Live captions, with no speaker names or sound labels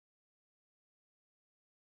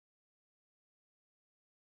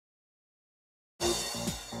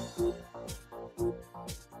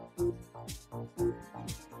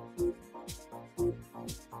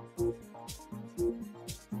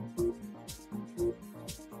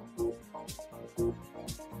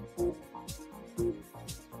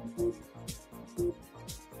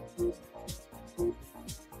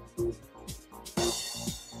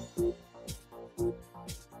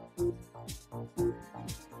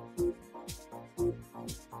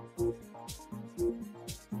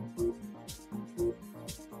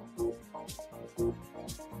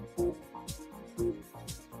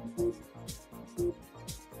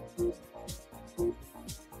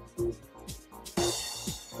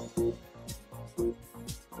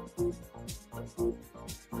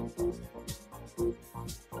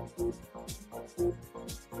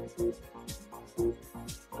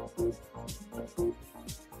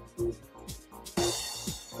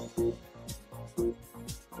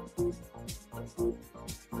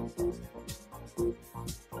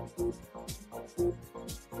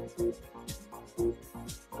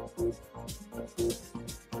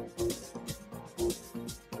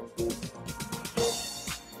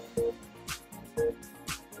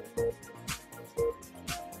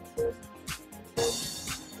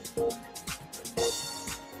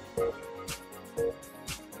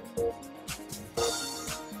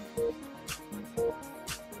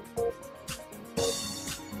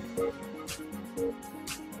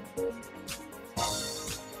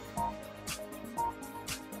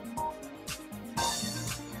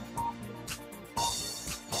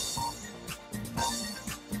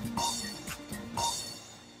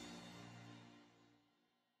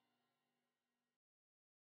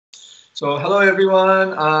So hello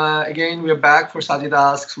everyone. Again, we're back for Sajid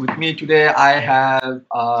Asks. With me today, I have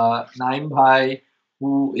Naeem Bhai,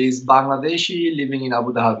 who is Bangladeshi living in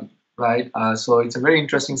Abu Dhabi. Right. So it's a very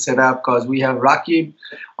interesting setup because we have Rakib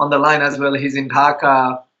on the line as well. He's in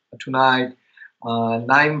Dhaka tonight.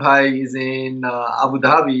 Naeem Bhai is in Abu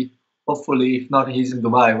Dhabi. Hopefully, if not, he's in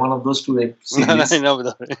Dubai. One of those two cities. I know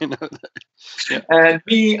that. I know that. Yeah. And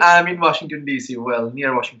me, I'm in Washington D.C. Well,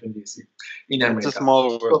 near Washington D.C. in America. It's a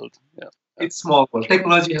small world. Yeah. It's small world.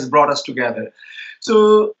 Technology has brought us together.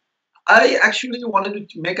 So I actually wanted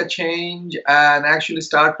to make a change and actually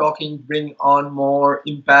start talking, bring on more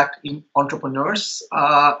impact in entrepreneurs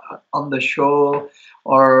on the show,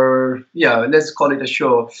 or yeah, let's call it a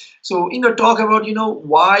show. So talk about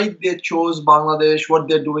why they chose Bangladesh, what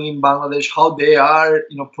they're doing in Bangladesh, how they are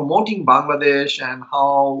promoting Bangladesh, and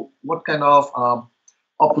what kind of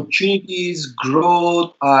opportunities,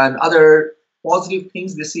 growth, and other positive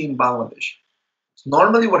things they see in Bangladesh.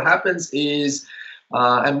 Normally, what happens is,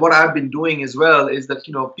 and what I've been doing as well, is that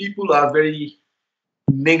people are very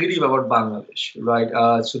negative about Bangladesh, right?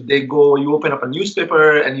 So you open up a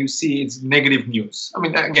newspaper and you see it's negative news. I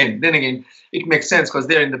mean, then again, it makes sense because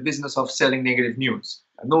they're in the business of selling negative news.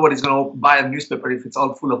 Nobody's going to buy a newspaper if it's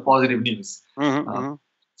all full of positive news.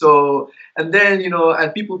 So, and then,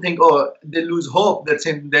 and people think, oh, they lose hope that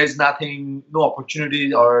there's nothing, no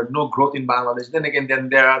opportunity or no growth in Bangladesh. Then again,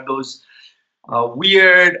 there are those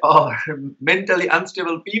weird or mentally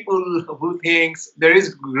unstable people who thinks there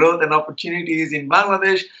is growth and opportunities in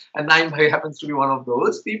Bangladesh, and Naeem Bhai happens to be one of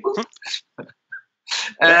those people.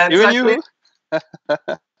 And even you.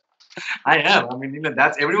 I am. I mean,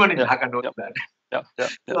 that's everyone in Dhaka knows that. Yeah.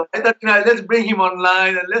 So I thought, let's bring him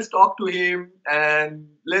online and let's talk to him and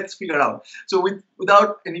let's figure out. So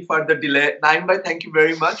without any further delay, Naeem Bhai, thank you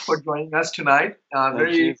very much for joining us tonight.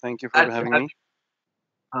 Thank you for having me.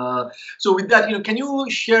 So with that, can you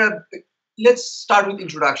share? Let's start with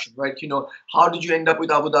introduction, right? How did you end up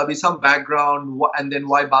with Abu Dhabi? Some background, and then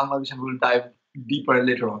why Bangladesh, and we'll dive deeper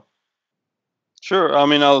later on. Sure. I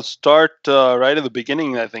mean, I'll start right at the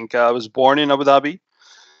beginning. I think I was born in Abu Dhabi,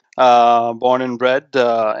 born and bred,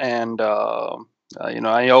 and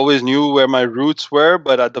I always knew where my roots were.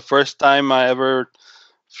 But the first time I ever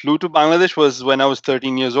flew to Bangladesh was when I was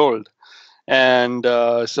 13 years old. And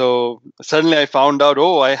so suddenly I found out,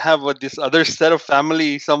 I have this other set of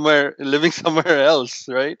family living somewhere else,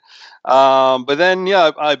 right? But then,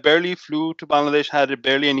 I barely flew to Bangladesh, had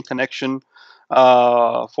barely any connection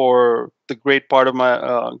for the greater part of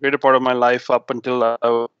my life up until I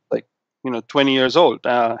was 20 years old.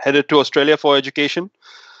 Headed to Australia for education,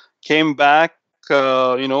 came back,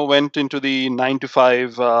 went into the 9 to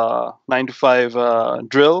 5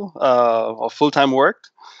 drill of full-time work.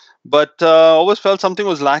 But always felt something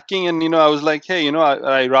was lacking, and I was like, hey,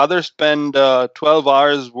 I rather spend 12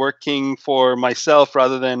 hours working for myself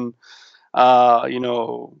rather than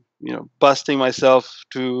busting myself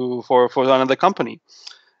for another company.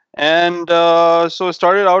 And so I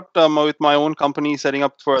started out with my own company, setting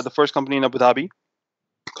up for the first company in Abu Dhabi.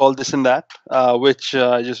 called This and That, which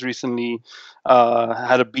I just recently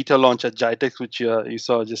had a beta launch at Jitex, which you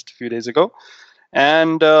saw just a few days ago.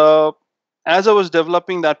 And as I was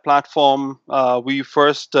developing that platform, we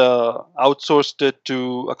first outsourced it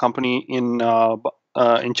to a company in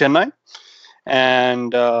Chennai.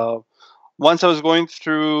 And once I was going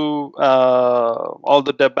through all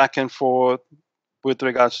the back and forth with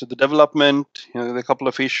regards to the development, a couple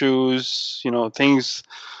of issues, things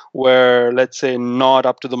were, let's say, not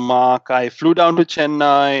up to the mark. I flew down to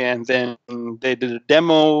Chennai, and then they did a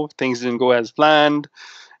demo. Things didn't go as planned,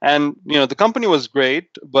 and the company was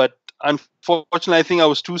great, but unfortunately, I think I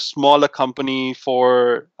was too small a company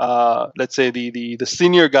for, let's say, the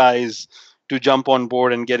senior guys to jump on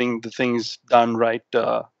board and getting the things done right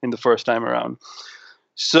in the first time around.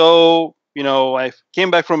 So I came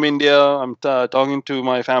back from India. I'm talking to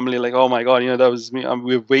my family like, oh my god, that was me.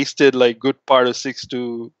 We've wasted like good part of 6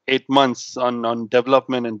 to 8 months on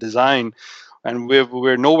development and design, and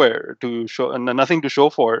we're nowhere to show, and nothing to show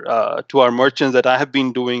for to our merchants that I have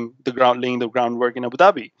been laying the groundwork in Abu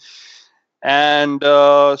Dhabi. And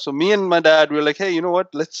so me and my dad were like, hey, you know what?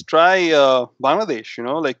 Let's try Bangladesh.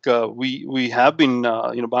 We have been,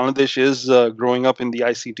 Bangladesh is growing up in the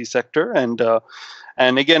ICT sector,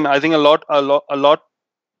 and again, I think a lot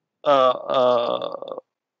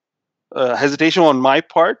hesitation on my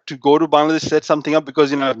part to go to Bangladesh, set something up,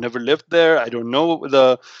 because I've never lived there. I don't know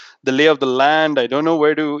the lay of the land. I don't know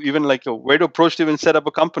where to even where to approach to even set up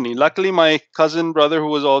a company. Luckily, my cousin brother, who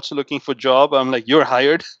was also looking for a job, I'm like, you're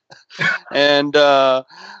hired. And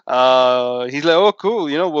he's like, oh cool,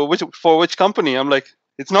 well, for which company? I'm like,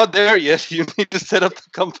 it's not there yet. You need to set up the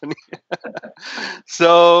company.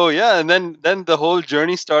 So yeah, and then the whole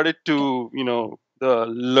journey started to the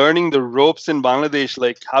learning the ropes in Bangladesh,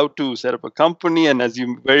 like how to set up a company. And as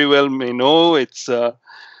you very well may know, it's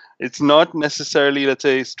not necessarily, let's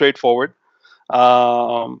say, straightforward.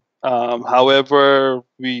 However,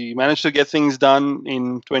 we managed to get things done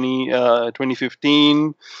in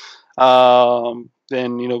 2015.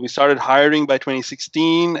 Then we started hiring by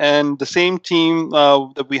 2016, and the same team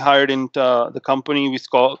that we hired in the company we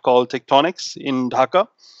called Techtonix in Dhaka,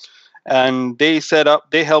 and they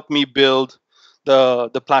helped me build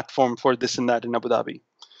the platform for This and That in Abu Dhabi.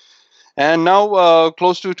 And now,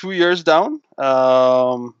 close to 2 years down,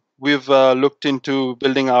 we've looked into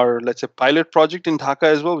building our, let's say, pilot project in Dhaka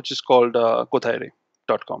as well, which is called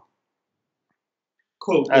kothaire.com.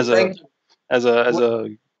 Cool. As a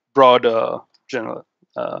broad general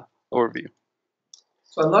overview.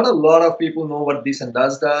 So not a lot of people know what This and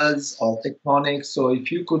That does or Techtonix. So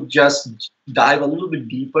if you could just dive a little bit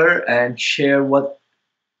deeper and share what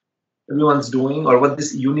everyone's doing or what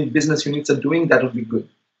this business units are doing, that would be good.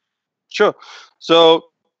 Sure. So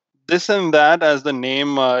This and That, as the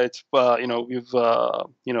name, it's we've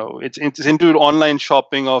it's into online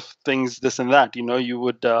shopping of things, this and that. You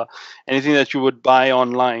would anything that you would buy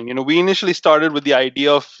online. We initially started with the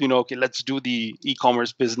idea of okay, let's do the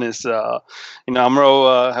e-commerce business. Amro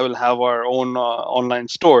will have our own online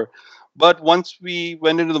store. But once we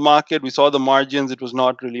went into the market, we saw the margins. It was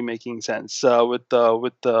not really making sense with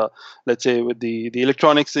let's say with the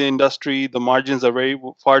electronics industry. The margins are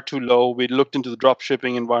far too low. We looked into the drop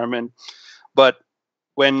shipping environment, but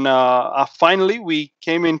when finally we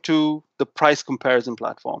came into the price comparison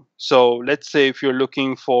platform. So let's say if you're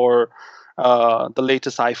looking for the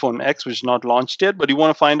latest iPhone X, which is not launched yet, but you want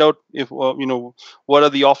to find out if what are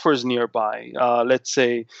the offers nearby. Let's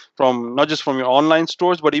say from not just from your online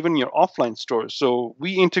stores, but even your offline stores. So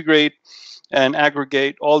we integrate and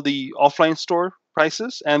aggregate all the offline store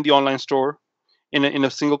prices and the online store in a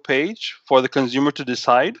single page for the consumer to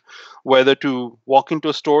decide whether to walk into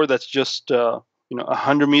a store that's just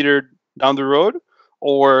 100 meters down the road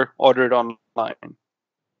or order it online.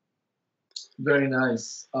 Very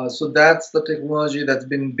nice. So that's the technology that's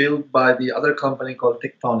been built by the other company called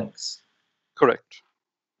Techtonix. Correct.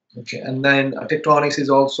 Okay, and then Techtonix is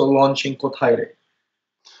also launching Kothaire.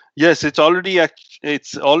 Yes, it's already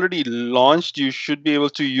launched. You should be able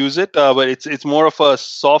to use it, but it's more of a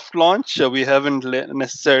soft launch. We haven't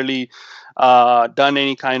necessarily done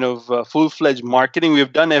any kind of full-fledged marketing.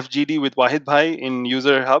 We've done FGD with Wahid Bhai in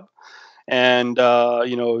User Hub, and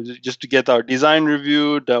just to get our design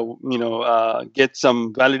reviewed, get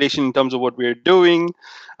some validation in terms of what we're doing.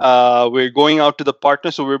 We're going out to the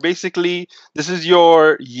partners, so we're basically, this is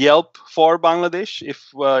your Yelp for Bangladesh.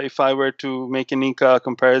 If I were to make any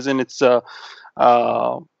comparison, it's a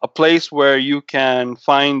place where you can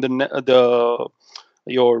find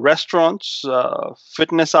your restaurants,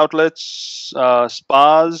 fitness outlets,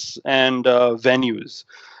 spas, and venues.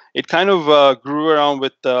 it kind of grew around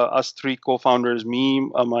with us three co-founders, me,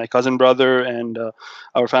 my cousin brother, and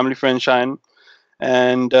our family friend Shine.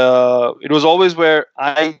 And it was always where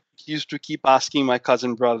I used to keep asking my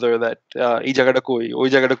cousin brother that ei jagata koi, oi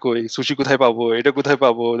jagata koi, sushi kothai pabo, eta kothai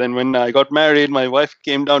pabo. Then when I got married, my wife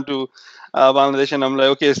came down to Bangladesh, and I'm like,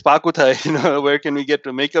 okay, spa kothai, where can we get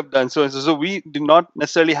makeup done? So we did not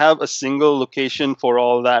necessarily have a single location for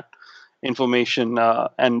all that information,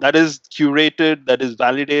 and that is curated, that is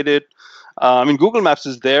validated. I mean, Google Maps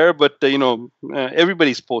is there, but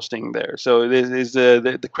everybody's posting there, so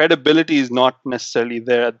the credibility is not necessarily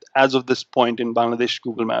there as of this point in Bangladesh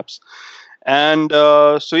Google Maps. And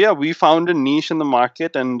so yeah, we found a niche in the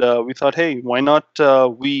market, and we thought, hey, why not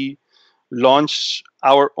we launch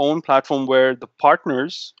our own platform where the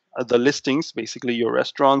partners, the listings, basically your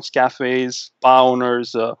restaurants, cafes, spa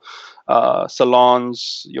owners,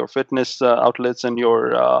 salons, your fitness outlets, and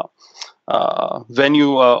your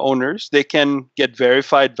venue owners, they can get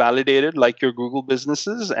verified, validated like your Google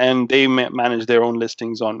businesses, and they manage their own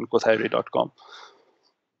listings on kothaire.com.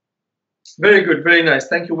 Very good, very nice.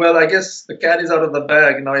 Thank you. Well, I guess the cat is out of the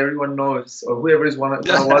bag now. Everyone knows, or whoever is want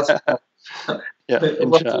to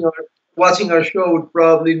watch, watching our show would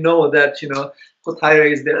probably know that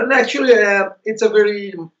Kothaire is there. And actually, it's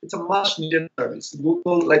a much needed service.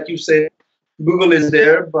 Google, like you said, Google is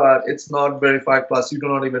there, but it's not verified. Plus, you do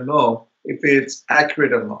not even know if it's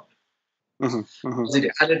accurate or not. Was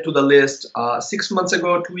it added to the list 6 months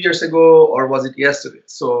ago, 2 years ago, or was it yesterday?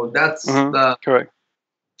 So that's the correct.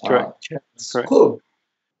 Chance. Cool.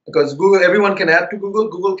 Because Google, everyone can add to Google.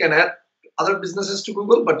 Google can add other businesses to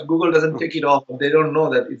Google, but Google doesn't take it off. They don't know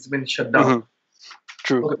that it's been shut down.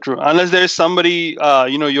 True. Unless there's somebody,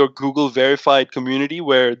 your Google verified community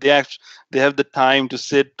where they have the time to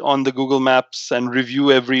sit on the Google Maps and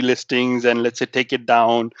review every listings and let's say take it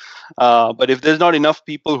down. But if there's not enough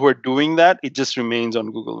people who are doing that, it just remains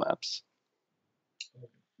on Google Maps.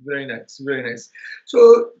 Very nice, very nice.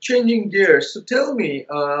 So changing gears. So tell me,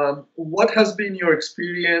 what has been your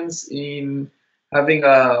experience in having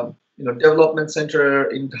a development center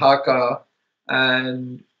in Dhaka,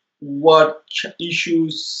 and what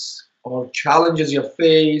issues or challenges you have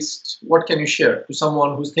faced? What can you share to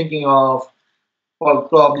someone who's thinking of, well,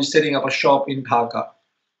 probably setting up a shop in Dhaka?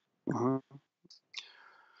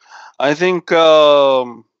 I think do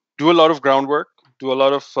a lot of groundwork, do a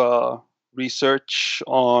lot of research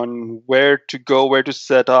on where to go, where to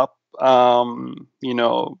set up.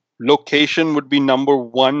 Location would be number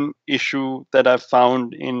one issue that I've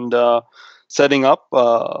found in the setting up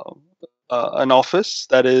an office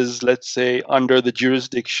that is, let's say, under the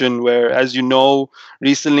jurisdiction where, as you know,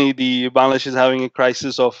 recently the Bangladesh is having a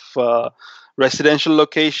crisis of residential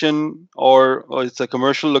location or it's a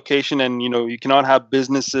commercial location, and you cannot have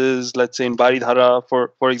businesses, let's say in Baridhara,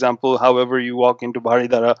 for example. However, you walk into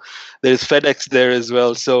Baridhara, there's FedEx there as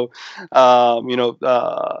well. So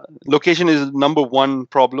location is number one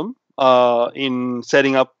problem in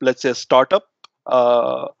setting up, let's say, a startup,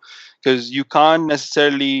 because you can't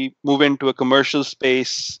necessarily move into a commercial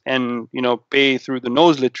space and pay through the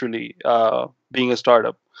nose, literally, being a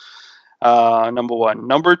startup. Number one.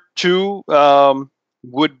 Number two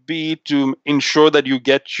would be to ensure that you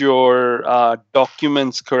get your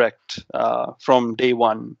documents correct from day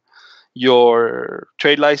one. Your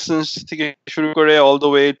trade license থেকে শুরু করে all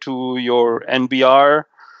the way to your NBR,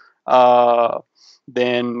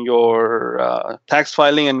 then your tax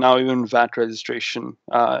filing, and now even VAT registration.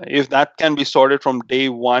 If that can be sorted from day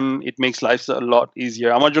one, it makes life a lot easier.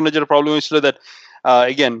 আমার জন্য যেটা problem হয়েছিল that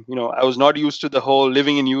again, I was not used to the whole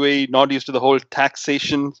living in UAE, not used to the whole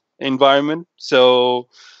taxation environment. So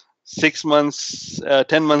 6 months,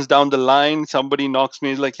 10 months down the line, somebody knocks me,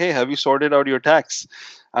 is like, hey, have you sorted out your tax?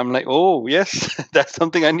 I'm like, oh, yes, that's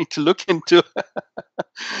something I need to look into.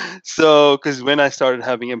 So, because when I started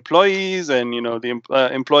having employees and, the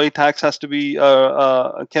employee tax has to be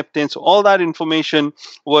kept in. So all that information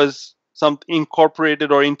was incorporated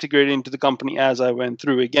or integrated into the company as I went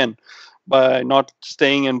through. Again, by not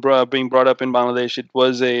staying and being brought up in Bangladesh, it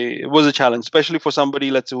was a challenge, especially for somebody,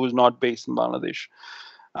 let's say, who's not based in Bangladesh.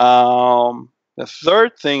 The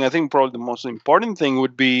third thing, I think probably the most important thing,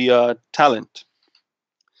 would be talent.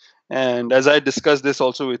 And as I discussed this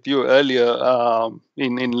also with you earlier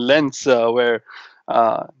in Lens, where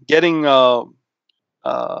getting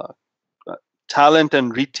talent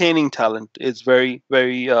and retaining talent is very,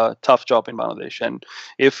 very tough job in Bangladesh. And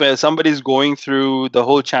if somebody is going through the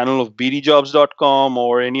whole channel of bdjobs.com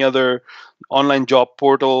or any other online job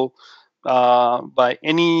portal, by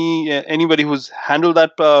anybody who's handled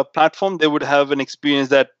that platform, they would have an experience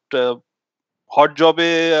that hot job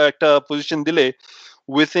একটা position দিলে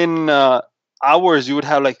within hours you would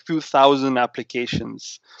have like few thousand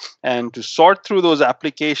applications, and to sort through those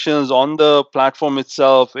applications on the platform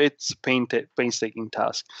itself, it's painstaking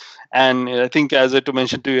task. And I think, as I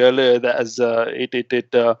mentioned to you earlier, that as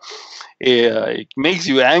it makes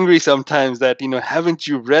you angry sometimes that, haven't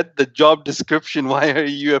you read the job description? Why are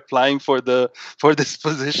you applying for this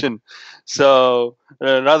position? So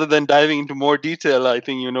rather than diving into more detail, I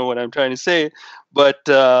think you know what I'm trying to say. But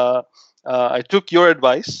I took your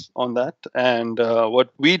advice on that, and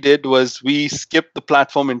what we did was we skipped the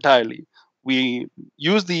platform entirely. We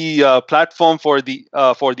used the platform for the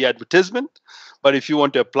advertisement, but if you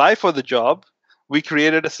want to apply for the job, we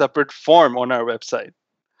created a separate form on our website.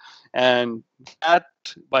 And that,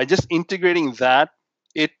 by just integrating that,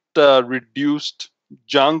 it reduced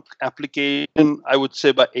junk application, I would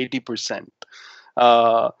say, by 80%,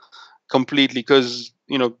 completely. Because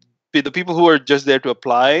the people who are just there to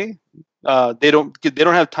apply, they don't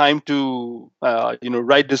have time to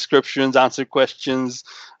write descriptions, answer questions,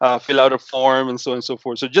 fill out a form, and so on and so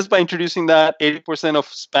forth. So just by introducing that, 80% of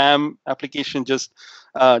spam application just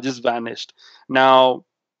vanished. Now,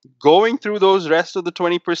 going through those rest of the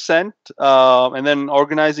 20%, and then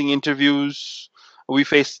organizing interviews, we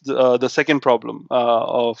faced the second problem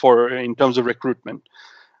for in terms of recruitment.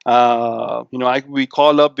 We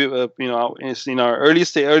call up, in our early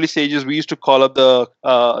stages, we used to call up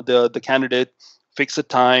the candidate, fix a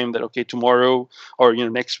time that, okay, tomorrow or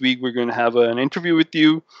next week we're going to have an interview with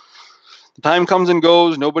you. The time comes and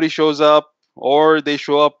goes, nobody shows up, or they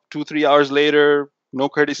show up 2-3 hours later. No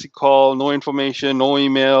courtesy call, no information, no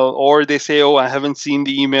email, or they say, "Oh, I haven't seen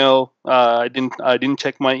the email. I didn't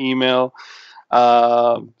check my email."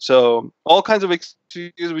 So all kinds of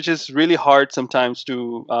excuses, which is really hard sometimes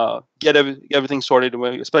to get everything sorted,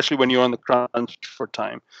 especially when you're on the crunch for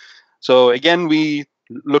time. So again, we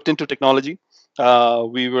looked into technology.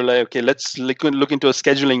 We were like, okay, let's look into a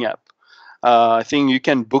scheduling app. I think You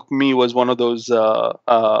Can Book Me was one of those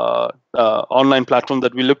online platforms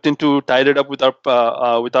that we looked into, tied it up with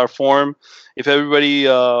our form. If everybody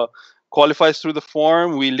qualifies through the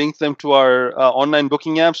form, we link them to our online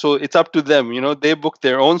booking app. So it's up to them. They book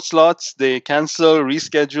their own slots, they cancel,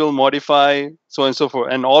 reschedule, modify, so on and so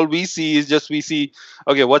forth. And all we see is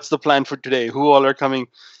okay, what's the plan for today? Who all are coming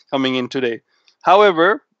in today?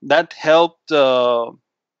 However, that helped.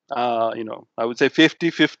 I would say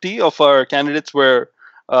 50-50 of our candidates were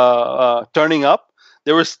turning up.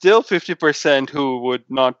 There were still 50% who would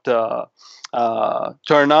not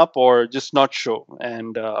turn up or just not show.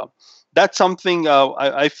 And that's something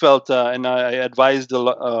I felt, and I advised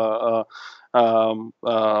my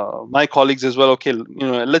colleagues as well. Okay,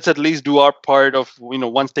 let's at least do our part of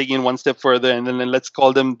once taking one step further, and then let's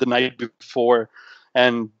call them the night before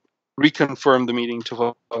and reconfirm the meeting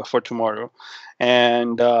for tomorrow.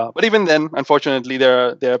 And but even then, unfortunately,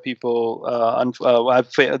 there are people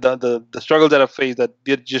the struggles that I've faced that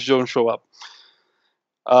they just don't show up.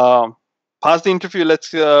 Past the interview,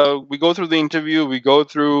 we go through the interview. We go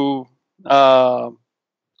through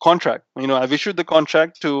contract. I've issued the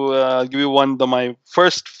contract to give you my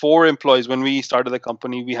first 4 employees. When we started the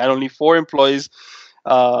company, we had only 4 employees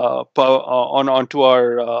onto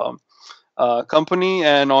our company,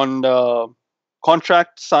 and on the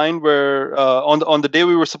contract signed, where on the day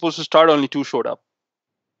we were supposed to start, only 2 showed up.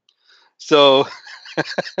 So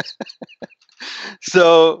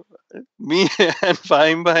so me and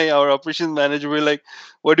Fahim, our operations manager, were like,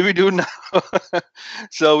 what do we do now?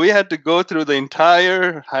 So we had to go through the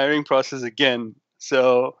entire hiring process again.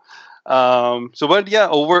 But yeah,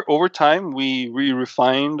 over time, we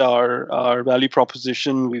refined our value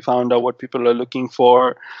proposition. We found out what people are looking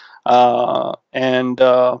for. I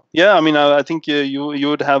think you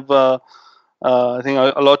would have I think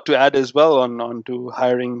a lot to add as well on to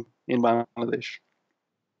hiring in Bangladesh.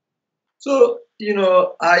 So,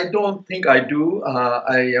 I don't think I do.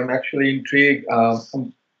 I am actually intrigued.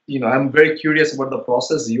 I'm very curious about the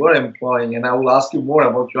process you are employing, and I will ask you more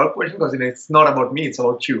about your question, because it's not about me, it's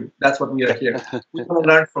about you. That's what we are here. We want to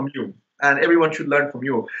learn from you, and everyone should learn from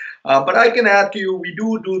you. But I can add to you, we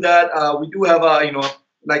do that. We do have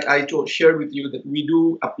like I shared with you, that we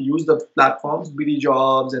do use the platforms, BD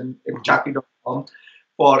Jobs and Chakri.com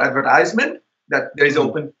for advertisement, that there is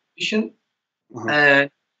open position.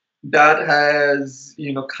 And that has,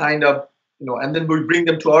 and then we bring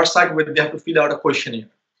them to our site where they have to fill out a questionnaire.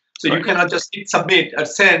 So you cannot just hit submit or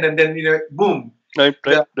send and then, boom. Right.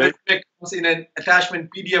 It comes in an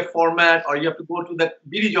attachment PDF format, or you have to go to the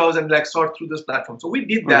BD Jobs and sort through this platform. So we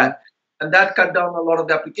did that. And that cut down a lot of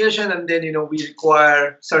the application. And then, we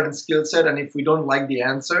require certain skill set. And if we don't like the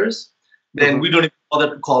answers, then we don't even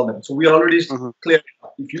bother to call them. So we already cleared it up.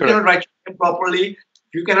 If you Correct. cannot write your name properly,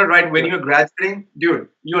 if you cannot write when you're graduating, dude,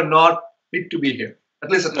 you are not fit to be here. At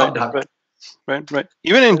least at hubdhaka. Right.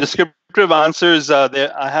 Even in descriptive answers,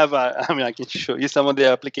 there I have. I mean, I can show you some of the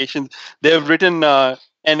applications. They have written NA,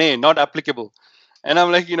 not applicable, and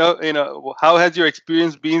I'm like, how has your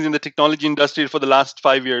experience been in the technology industry for the last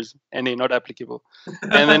 5 years? NA, not applicable,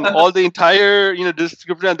 and then all the entire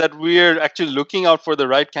description that we're actually looking out for the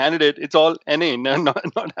right candidate, it's all NA,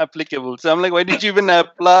 not applicable. So I'm like, why did you even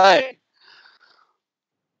apply?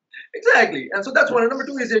 Exactly. And so that's one. And number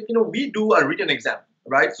two is that, we do a written exam,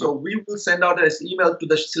 right? So we will send out an email to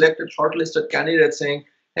the selected shortlisted candidate saying,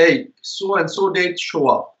 hey, so and so date, show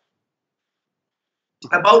up.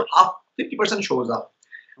 About 50% shows up,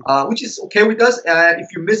 which is okay with us. If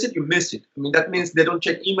you miss it, you missed it. I mean, that means they don't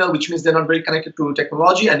check email, which means they're not very connected to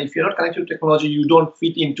technology. And if you're not connected to technology, you don't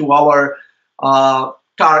fit into our,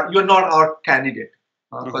 you're not our candidate.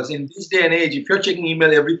 Because in this day and age, if you're checking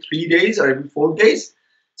email every 3 days or every 4 days,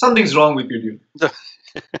 something's wrong with you, dude.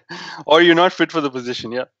 Or you're not fit for the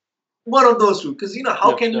position, yeah. One of those two, because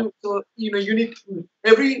how can you? So you need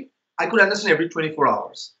I could understand every 24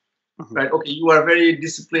 hours, right? Okay, you are very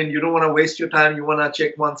disciplined. You don't want to waste your time. You want to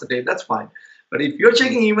check once a day. That's fine. But if you're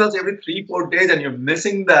checking emails every 3-4 days and you're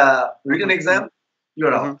missing the written exam,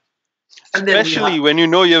 you're out. And especially when you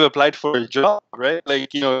know you've applied for a job, right?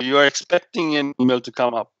 Like you are expecting an email to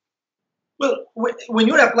come up. Well, when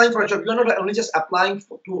you're applying for a job, you're not only just applying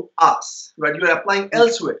to us, right? You're applying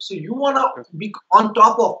elsewhere. So you want to be on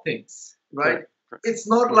top of things, right? It's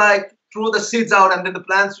not like throw the seeds out and then the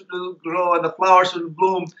plants will grow and the flowers will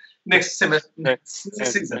bloom next semester, next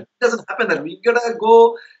season. It doesn't happen that way. You gotta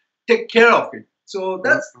go take care of it. So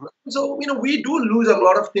we do lose a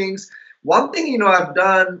lot of things. One thing we have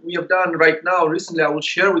done right now recently, I will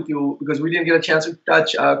share with you because we didn't get a chance to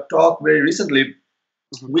talk very recently.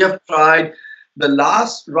 We have tried the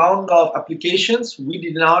last round of applications. We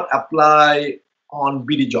did not apply on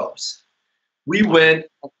BD jobs. We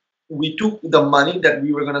took the money that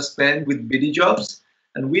we were going to spend with BD jobs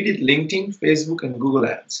and we did LinkedIn, Facebook, and Google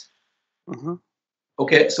ads.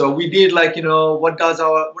 Okay, so we did what does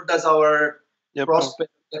our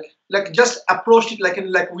prospect like just approached it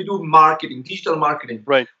like we do marketing, digital marketing.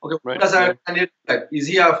 Right. Okay, what does our candidate like? Is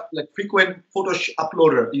he a frequent photo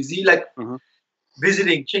uploader? Is he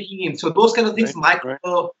visiting, checking in? So those kind of things,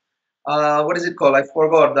 what is it called? I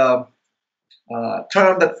forgot the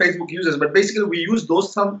term that Facebook uses, but basically we use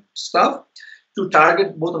those some stuff to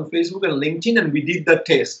target both on Facebook and LinkedIn, and we did the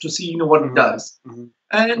test to see what it does.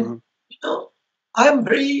 And I am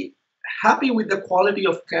very happy with the quality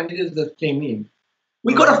of candidates that came in.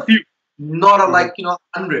 We got a few, not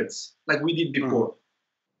hundreds like we did before,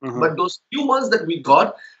 but those few ones that we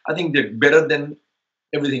got, I think they're better than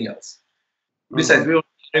everything else. Besides, we were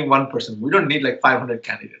hiring one person. We don't need 500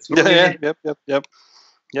 candidates. Yep.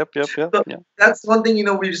 So that's one thing.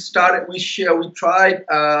 We tried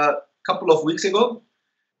a couple of weeks ago,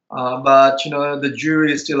 but the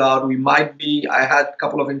jury is still out. I had a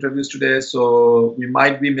couple of interviews today, so we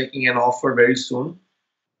might be making an offer very soon.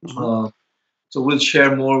 So we'll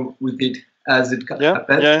share more with it as it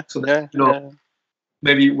happens. So that,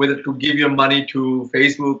 maybe whether to give your money to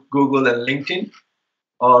Facebook, Google, and LinkedIn,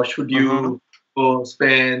 or should you go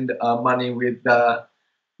spend money with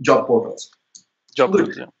job portals.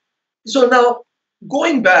 So now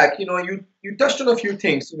going back, you touched on a few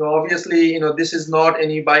things. Obviously, this is not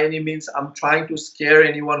by any means I'm trying to scare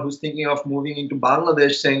anyone who's thinking of moving into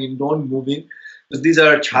Bangladesh, saying don't move in, because these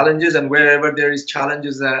are challenges, and wherever there is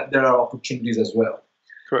challenges, there are opportunities as well.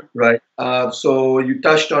 Correct. Right. So you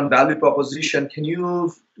touched on value proposition. Can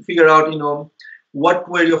you figure out, what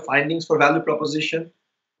were your findings for value proposition?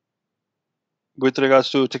 With regards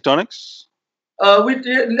to Techtonix?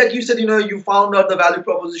 Like you said, you found out the value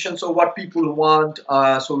proposition. So what people want.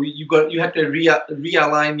 So you had to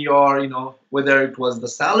realign your, whether it was the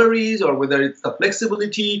salaries or whether it's the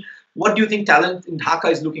flexibility. What do you think talent in Dhaka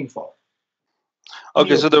is looking for?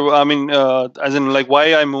 Okay, so as in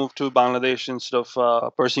why I moved to Bangladesh instead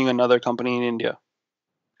of pursuing another company in India.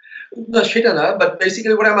 No, Shaitana, but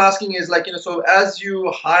basically what I'm asking is so as you're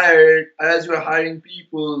hiring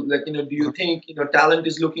people, do you think, talent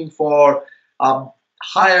is looking for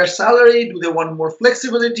higher salary? Do they want more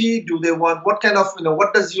flexibility? Do they want what kind of,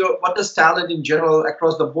 what does talent in general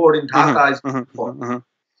across the board in Dhaka is looking for?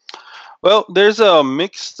 Well, there's a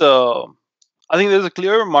mixed, I think there's a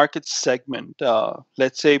clear market segment.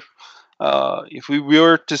 Let's say if we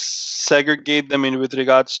were to segregate them in with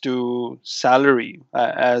regards to salary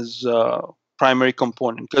as a primary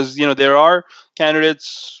component, because there are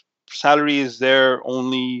candidates, salary is their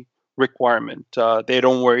only requirement. They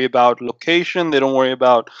don't worry about location. They don't worry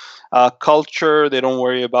about culture. They don't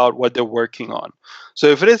worry about what they're working on. So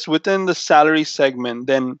if it is within the salary segment,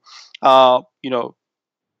 then you know,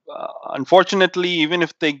 unfortunately, even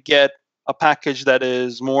if they get a package that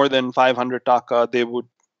is more than 500 taka, they would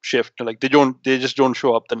shift. Like they just don't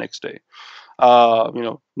show up the next day.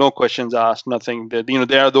 No questions asked, nothing.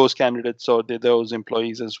 There are those candidates or those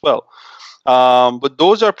employees as well. But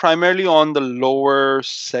those are primarily on the lower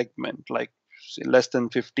segment, like less than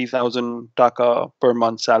 50,000 taka per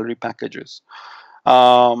month salary packages.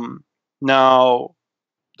 Now,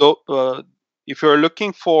 though, if you're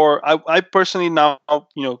looking for, I personally now,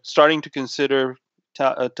 starting to consider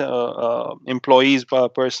employees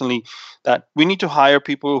personally, that we need to hire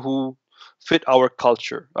people who fit our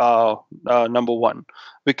culture, number one.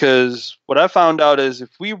 Because what I found out is if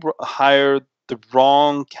we hire the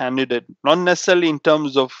wrong candidate, not necessarily in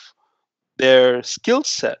terms of their skill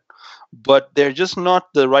set, but they're just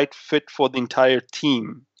not the right fit for the entire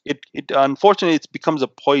team, it unfortunately it becomes a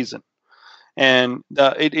poison, and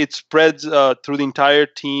it spreads through the entire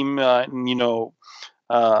team. Don't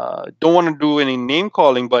want to do any name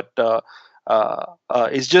calling, but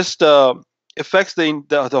it's just affects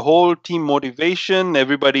the whole team motivation.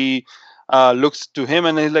 Everybody looks to him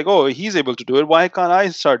and he's like, oh, he's able to do it, why can't I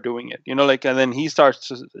start doing it? And then he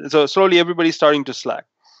starts, so slowly everybody's starting to slack.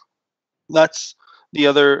 That's the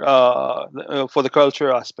other for the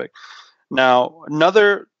culture aspect. Now,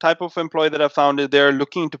 another type of employee that I found is they're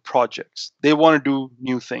looking into projects. They want to do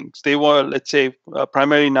new things. They want, let's say,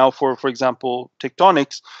 primarily now for example,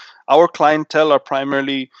 Techtonix, our clientele are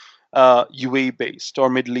primarily UAE based or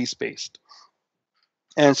Middle East based.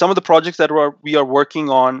 And some of the projects that we are working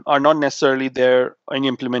on are not necessarily there in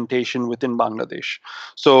implementation within Bangladesh.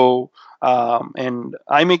 So, and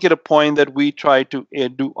I make it a point that we try to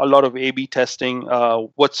do a lot of A/B testing.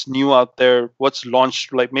 What's new out there? What's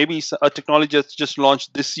launched? Like maybe a technology that's just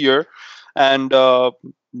launched this year, and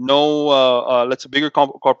no, let's say bigger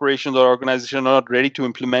corporations or organizations are not ready to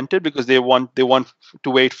implement it because they want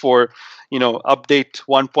to wait for update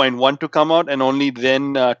 1.1 to come out and only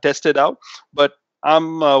then test it out. But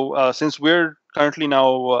since we're currently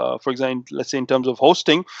now, for example, let's say in terms of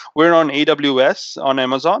hosting, we're on AWS on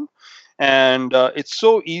Amazon, and it's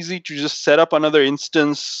so easy to just set up another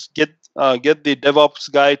instance, get the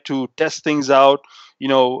DevOps guy to test things out,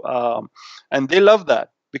 and they love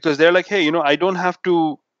that because they're like, hey, I don't have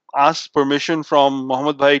to ask permission from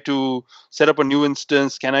Mohammed Bhai to set up a new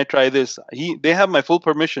instance. Can I try this? They have my full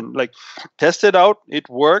permission. Like, test it out. It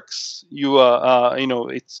works.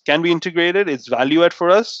 It can be integrated. It's value add for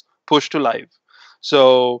us. Push to live.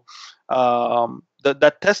 So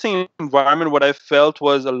that testing environment, what I felt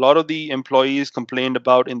was a lot of the employees complained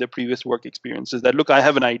about in their previous work experiences that, look, I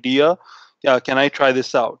have an idea. Can I try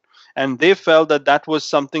this out? And they felt that was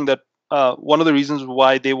something that one of the reasons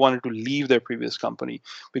why they wanted to leave their previous company,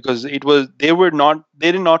 because they did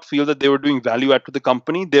not feel that they were doing value add to the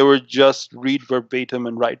company. They were just read verbatim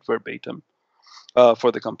and write verbatim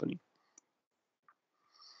for the company.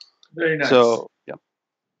 Very nice. So yeah,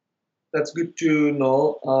 that's good to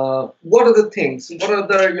know. What are the things? You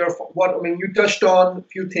touched on a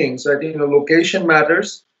few things. I think location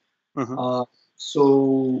matters. Mm-hmm.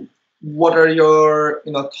 So what are your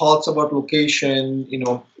thoughts about location?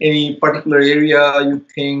 Any particular area you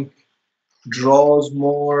think draws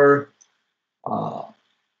more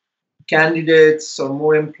candidates or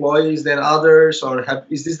more employees than others, or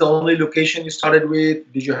is this the only location you started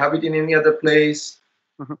with? Did you have it in any other place?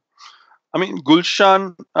 Mm-hmm. I mean,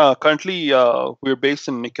 Gulshan, currently we're based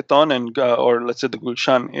in Niketan or let's say the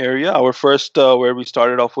Gulshan area. Our first where we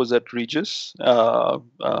started off was at Regis,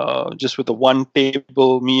 just with the one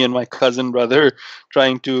table, me and my cousin brother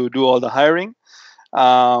trying to do all the hiring.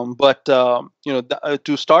 But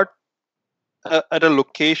to start at a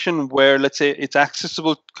location where, let's say, it's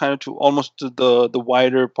accessible kind of to almost to the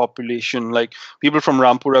wider population, like people from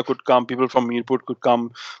Rampura could come, people from Mirpur could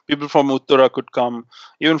come, people from Uttara could come,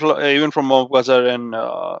 even from Mawbazar and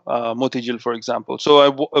Motijil, for example.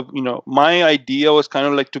 So my idea was kind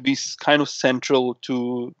of like to be kind of central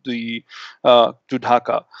to the to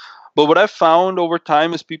Dhaka. But what I found over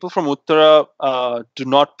time is people from Uttara do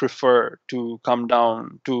not prefer to come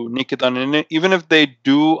down to Niketan. And even if they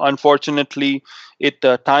do, unfortunately,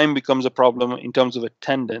 time becomes a problem in terms of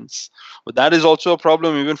attendance. But that is also a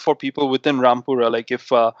problem even for people within Rampura. Like if,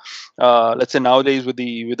 let's say nowadays with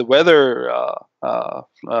the weather, the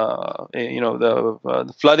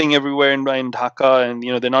flooding everywhere in Dhaka, and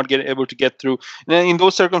they're not able to get through. And in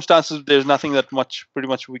those circumstances, there's nothing that pretty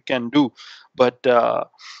much we can do. But uh,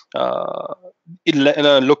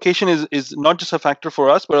 location is not just a factor for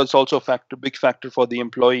us, but it's also a big factor for the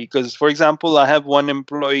employee. Because, for example, I have one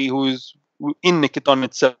employee who's in Nikiton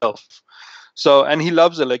itself. So, and he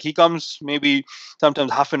loves it. Like, he comes maybe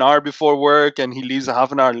sometimes half an hour before work, and he leaves a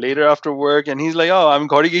half an hour later after work, and he's like, "Oh, I'm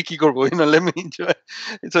ghari ge ki korbo, let me enjoy."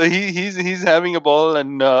 So he's having a ball,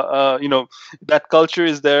 and that culture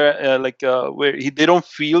is there, where they don't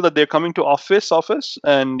feel that they're coming to office,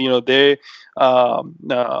 and they.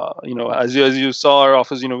 As you saw our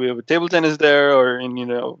office, we have a table tennis there, or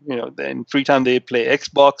in free time they play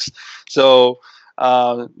Xbox. So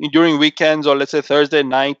during weekends, or let's say Thursday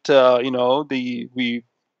night, we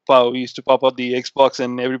used to pop up the Xbox,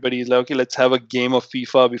 and everybody is like, okay, let's have a game of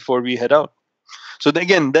FIFA before we head out. So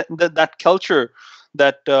again, that culture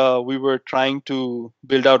that we were trying to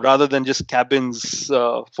build out, rather than just cabins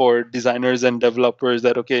for designers and developers,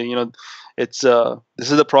 that okay, it's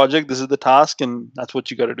this is the project, this is the task, and that's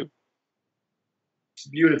what you got to do.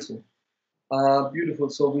 Beautiful. Beautiful.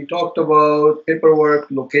 So we talked about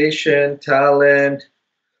paperwork, location, talent.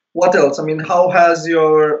 What else? I mean, how has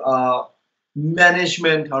your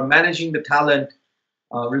management or managing the talent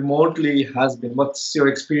remotely has been? What's your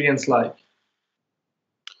experience like?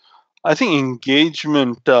 I think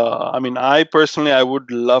engagement. I personally, I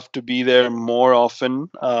would love to be there more often.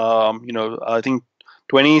 I think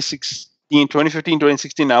 2015,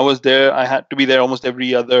 2016, I was there. I had to be there almost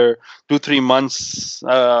every other 2-3 months.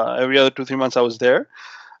 Every other 2-3 months, I was there.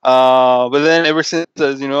 But then ever since,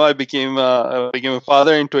 I became a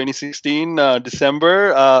father in 2016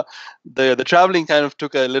 December. The traveling kind of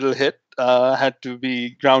took a little hit. I had to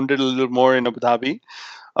be grounded a little more in Abu Dhabi.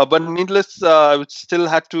 But needless, I would still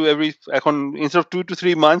had to instead of 2 to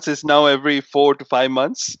 3 months, it's now every 4 to 5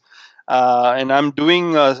 months. And I'm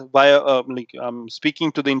doing I'm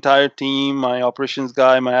speaking to the entire team, my operations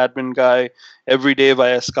guy, my admin guy, every day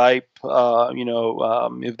via Skype.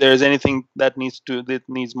 If there's anything that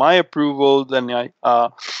needs my approval, then I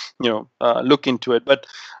look into it. But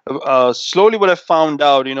slowly, what I found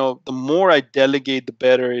out, the more I delegate, the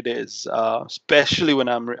better it is, especially when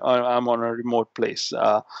I'm on a remote place.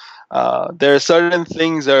 There are certain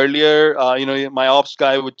things earlier, my ops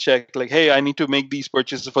guy would check, like, hey, I need to make these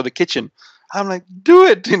purchases for the kitchen. I'm like, do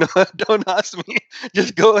it, don't ask me.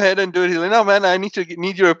 Just go ahead and do it. He's like, no, man, I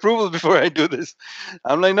need your approval before I do this.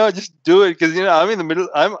 I'm like, no, just do it, because I'm in the middle.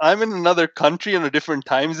 I'm in another country in a different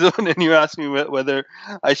time zone, and you ask me whether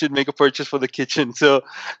I should make a purchase for the kitchen. So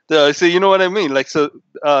you know what I mean. Like, so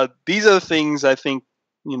these are the things I think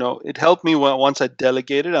it helped me once I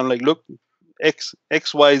delegated. I'm like, look,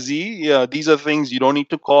 XYZ. Yeah, these are things you don't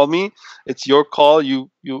need to call me. It's your call.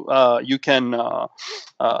 You can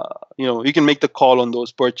you can make the call on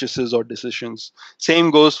those purchases or decisions.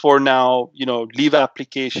 Same goes for now. Leave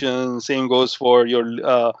applications. Same goes for your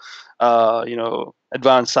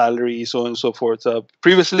advanced salary, so on and so forth.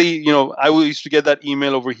 Previously, I used to get that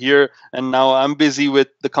email over here, and now I'm busy with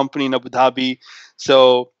the company in Abu Dhabi,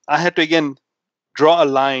 so I had to again draw a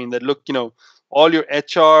line that, look, all your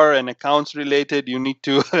HR and accounts related, you need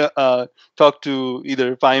to talk to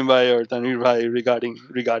either Paim Bhai or Tanvir Bhai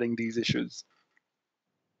regarding these issues.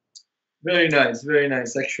 Very nice, very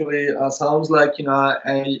nice. Actually, sounds like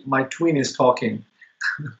my twin is talking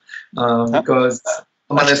because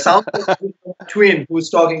it sounds like my twin who's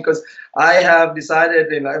talking, because I have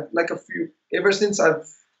decided, ever since I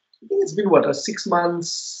think it's been what, 6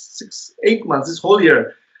 months, 8 months, this whole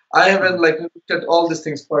year. I haven't looked at all these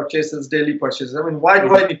things, purchases, daily purchases. I mean, why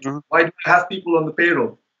do I need to? Why do I have people on the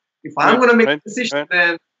payroll? If I'm going to make a decision,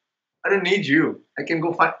 then I don't need you. I can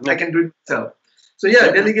go find. I can do it myself. So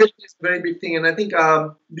yeah, delegation is a very big thing. And I think,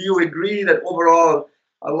 do you agree that overall,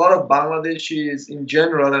 a lot of Bangladeshis in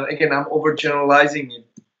general, and again, I'm overgeneralizing it,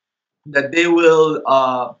 that they will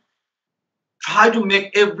try to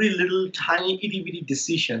make every little tiny itty bitty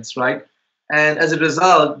decisions, right? And as a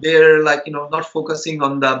result, they're not focusing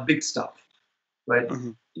on the big stuff, right?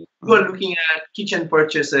 Mm-hmm. If you are looking at kitchen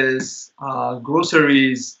purchases,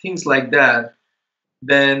 groceries, things like that,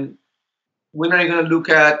 then when are you going to look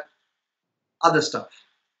at other stuff?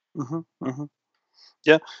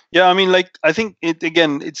 Yeah. I mean, I think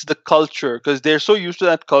it's the culture, because they're so used to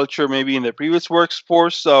that culture, maybe in their previous work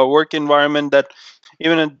environment, that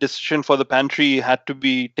even a decision for the pantry had to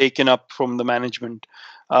be taken up from the management.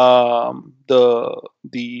 I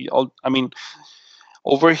mean,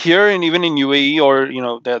 over here, and even in UAE, or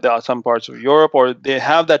there are some parts of Europe, or they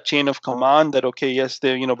have that chain of command that, okay, yes,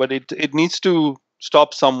 they but it needs to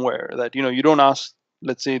stop somewhere, that you don't ask,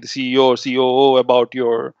 let's say, the CEO or COO about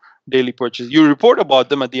your daily purchase. You report about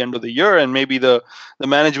them at the end of the year, and maybe the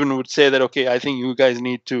management would say that, okay, I think you guys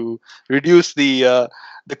need to reduce the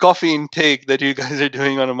coffee intake that you guys are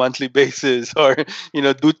doing on a monthly basis, or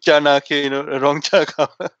दूध चा ना के wrong cha khao.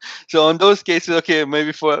 So on those cases, okay,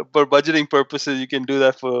 maybe for budgeting purposes you can do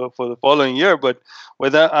that for the following year, but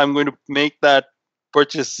whether I'm going to make that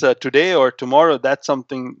purchase today or tomorrow, that's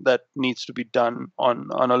something that needs to be done on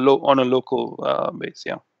a local base.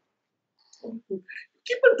 Yeah.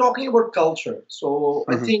 Keep on talking about culture. So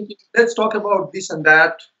I Hmm. think let's talk about this and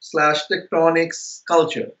that slash Techtonix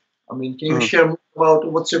culture. I mean, can you Hmm. share more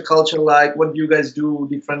about what's your culture like? What do you guys do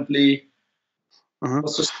differently? Hmm.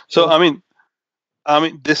 What's the So special? I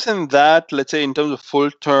mean, this and that. Let's say in terms of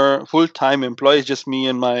full time employees, just me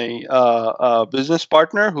and my business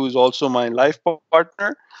partner, who's also my life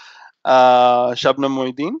partner, Shabnam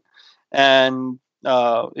Moideen, and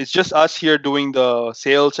it's just us here doing the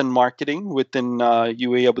sales and marketing within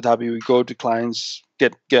UAE Abu Dhabi. We go to clients,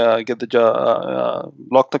 lock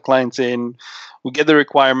the clients in, we get the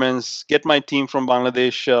requirements, get my team from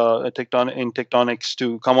Bangladesh in Techtonix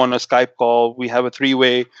to come on a Skype call. We have a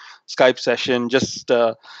three-way Skype session just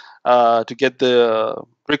to get the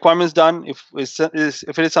requirements done. If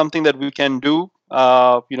it is something that we can do,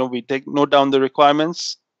 we take note down the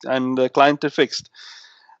requirements, and the client is fixed.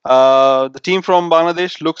 The team from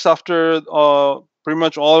Bangladesh looks after pretty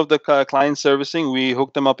much all of the client servicing. We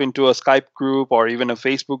hook them up into a Skype group or even a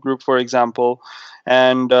Facebook group, for example.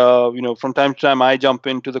 And from time to time, I jump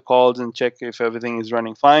into the calls and check if everything is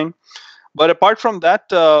running fine. But apart from that,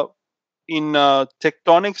 in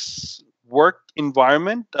Techtonix work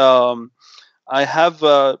environment, I have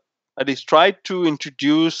at least tried to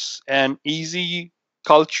introduce an easy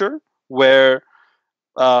culture where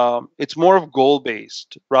it's more of goal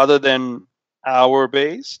based rather than hour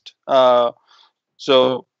based.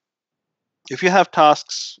 So if you have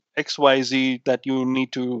tasks XYZ that you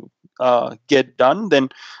need to get done, then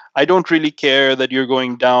I don't really care that you're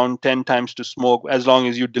going down 10 times to smoke, as long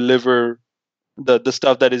as you deliver the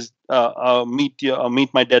stuff that is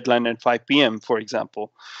meet my deadline at 5 p.m., for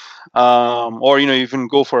example. Or even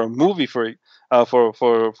go for a movie for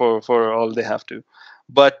all they have to.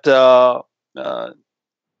 But there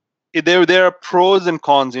are pros and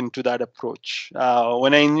cons into that approach.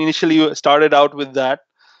 When I initially started out with that,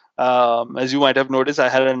 as you might have noticed, I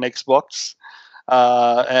had an Xbox,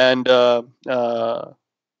 and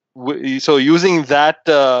so using that,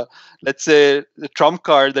 let's say, the trump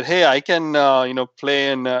card, that hey, I can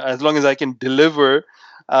play, and as long as I can deliver,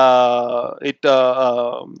 it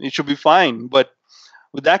should be fine. But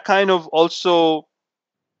with that kind of also,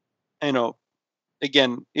 you know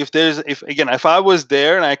again, if I was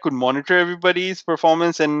there and I could monitor everybody's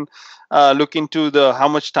performance and look into the how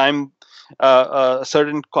much time a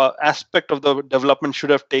certain aspect of the development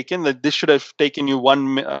should have taken, that this should have taken you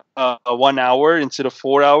 1 hour instead of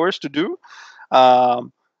 4 hours to do,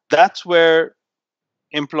 um, that's where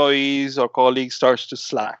employees or colleagues starts to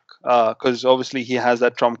slack, because obviously he has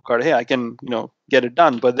that trump card, hey, I can get it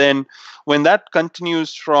done. But then when that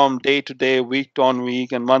continues from day to day, week on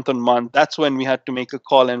week, and month on month, that's when we had to make a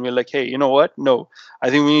call, and we're like, hey, you know what, no, I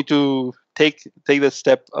think we need to take the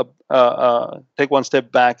step up, take one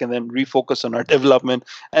step back, and then refocus on our development.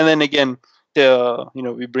 And then again,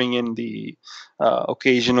 we bring in the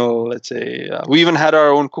occasional, let's say, we even had our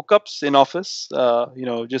own cookups in office,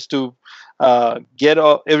 just to get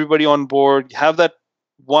everybody on board, have that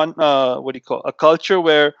one, what do you call, a culture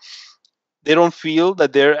where they don't feel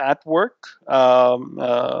that they're at work.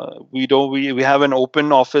 We have an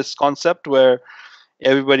open office concept where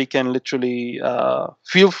everybody can literally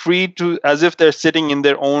feel free to, as if they're sitting in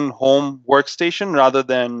their own home workstation rather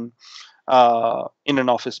than in an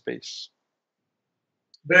office space.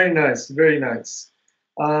 Very nice, very nice.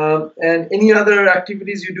 And any other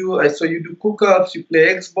activities you do? So you do cookups, you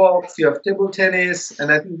play Xbox, you have table tennis,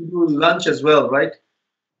 and I think you do lunch as well, right?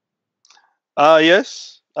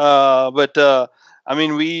 Yes, but I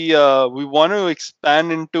mean, we want to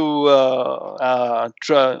expand into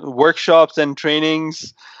workshops and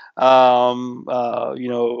trainings. Call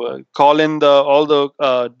in all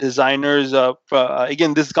the designers.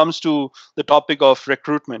 Again, this comes to the topic of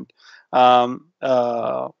recruitment. Um,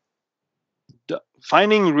 uh,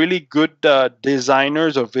 Finding really good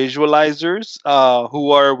designers or visualizers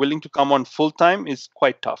who are willing to come on full time is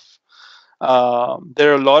quite tough.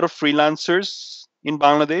 There are a lot of freelancers in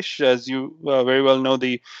Bangladesh, as you very well know.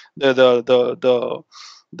 The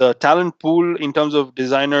talent pool in terms of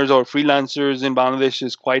designers or freelancers in Bangladesh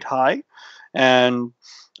is quite high, and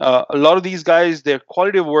a lot of these guys, their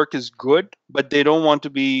quality of work is good, but they don't want to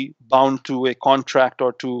be bound to a contract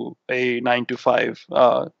or to a 9 to 5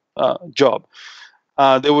 job.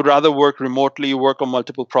 They would rather work remotely, work on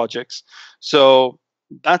multiple projects. So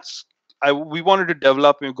we wanted to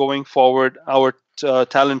develop going forward our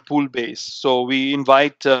talent pool base. So we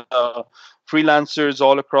invite freelancers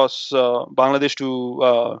all across Bangladesh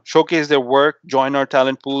to showcase their work, join our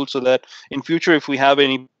talent pool, so that in future, if we have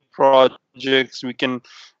any projects, we can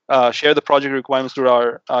share the project requirements to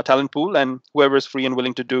our talent pool, and whoever is free and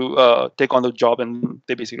willing to take on the job, and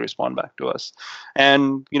they basically respond back to us.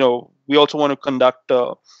 And we also want to conduct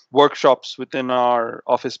workshops within our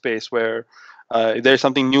office space where if there's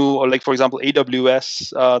something new, or like for example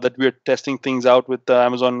AWS, that we're testing things out with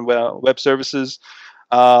Amazon Web Services.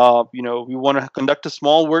 We want to conduct a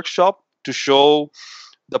small workshop to show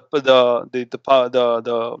the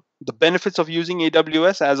benefits of using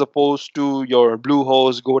AWS as opposed to your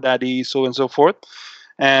Bluehost, GoDaddy, so on and so forth.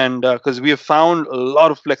 And because we have found a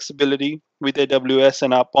lot of flexibility with AWS,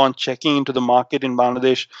 and upon checking into the market in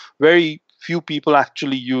Bangladesh, very few people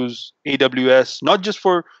actually use AWS, not just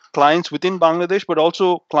for clients within Bangladesh, but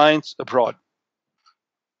also clients abroad.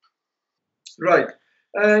 Right.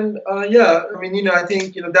 And yeah, I mean, I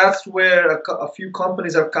think that's where a few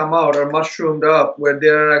companies have come out or mushroomed up, where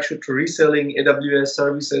they're actually reselling AWS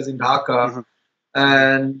services in Dhaka. Mm-hmm.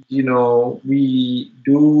 And we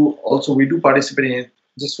do participate in it,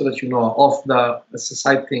 just so that off the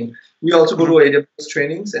side thing. We also go to AWS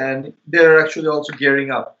trainings, and they're actually also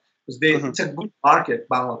gearing up because it's a good market,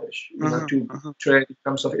 Bangladesh, to trade in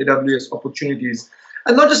terms of AWS opportunities,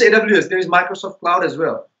 and not just AWS. There is Microsoft Cloud as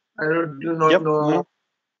well. I do not know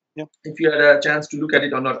if you had a chance to look at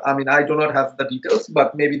it or not. I mean, I do not have the details,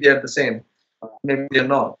 but maybe they're the same. Maybe they're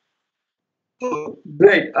not.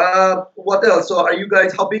 Great. What else? So, are you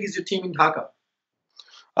guys? How big is your team in Dhaka?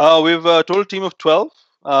 We have a total team of 12,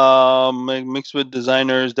 mixed with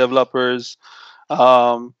designers, developers,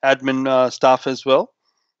 admin staff as well.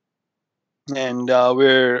 And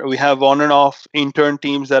we have on and off intern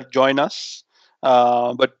teams that join us.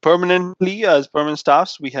 But permanently, as permanent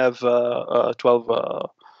staffs, we have 12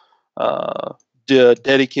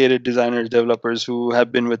 dedicated designers, developers who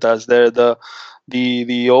have been with us. They're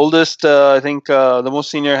the oldest. I think the most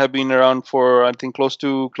senior have been around for close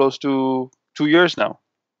to 2 years now.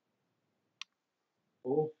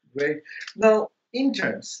 Oh, great! Now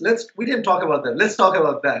interns. We didn't talk about that. Let's talk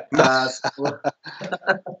about that.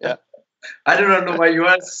 Yeah. I don't know why you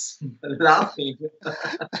are laughing.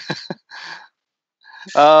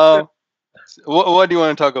 What do you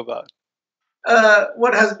want to talk about?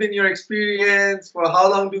 What has been your experience? For how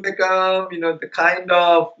long do they come? The kind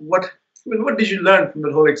of what did you learn from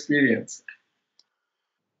the whole experience?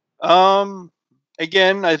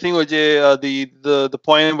 Again, I think the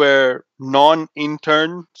point where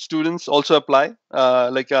non-intern students also apply.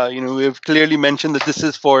 We've clearly mentioned that this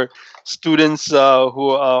is for students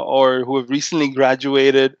who have recently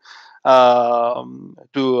graduated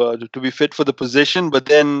to be fit for the position. But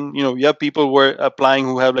then you have people who are applying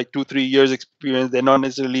who have like 2-3 years experience. They're not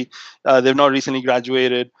necessarily they've not recently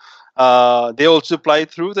graduated. They also apply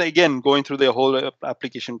through going through the whole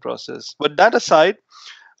application process. But that aside,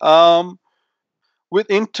 with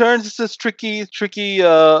interns, it's this tricky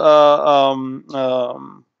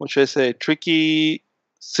what should I say, tricky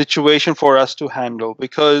situation for us to handle,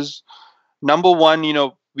 because number one,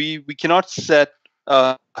 we cannot set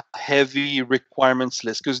a heavy requirements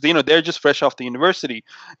list, because they're just fresh off the university,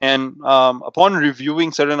 and upon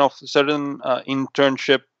reviewing certain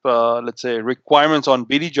internship let's say requirements on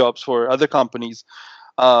BD jobs for other companies,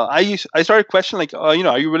 I started questioning, like, are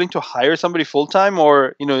you willing to hire somebody full time,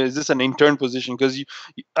 or is this an intern position? Because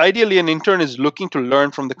ideally, an intern is looking to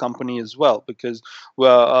learn from the company as well, because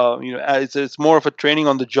it's more of a training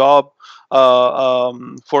on the job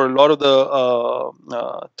for a lot of the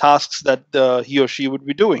tasks that he or she would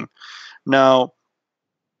be doing. Now,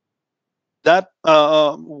 that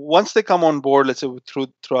once they come on board, let's say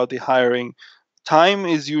throughout the hiring, time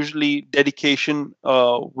is usually dedication.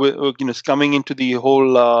 Coming into the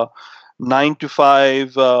whole 9 to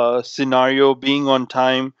 5 scenario, being on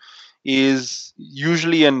time is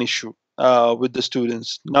usually an issue with the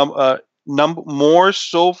students. More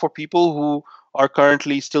so for people who are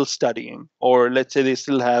currently still studying, or let's say they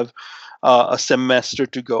still have a semester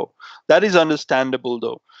to go. That is understandable,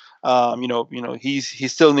 though. He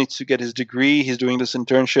still needs to get his degree. He's doing this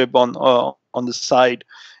internship on the side,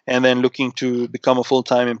 and then looking to become a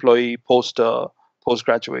full-time employee post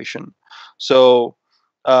graduation. So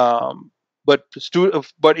but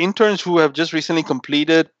interns who have just recently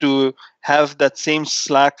completed, to have that same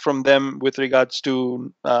slack from them with regards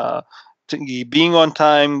to being on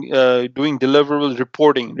time, doing deliverables,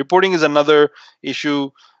 reporting. Reporting is another issue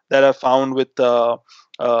that I found with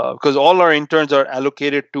because all our interns are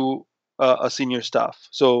allocated to a senior staff.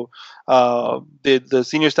 So the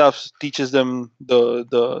senior staff teaches them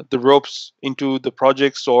the ropes into the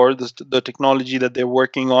projects or the technology that they're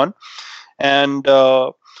working on, and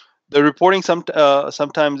the reporting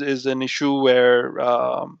sometimes is an issue where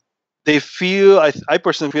they feel. I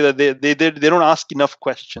personally feel that they don't ask enough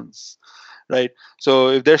questions, right? So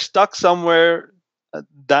if they're stuck somewhere,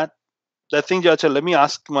 that that thing, Jacha, let me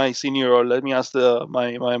ask my senior, or let me ask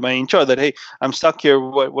my in charge that, hey, I'm stuck here.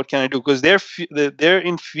 What can I do? Because they're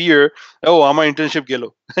in fear. Oh, I'm my internship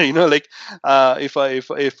gelo. Like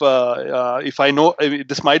if I know, I mean,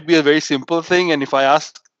 this might be a very simple thing, and if I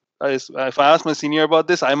ask my senior about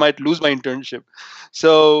this, I might lose my internship.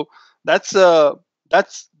 So that's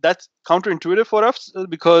that's counterintuitive for us,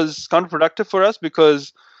 because counterproductive for us,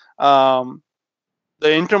 because um,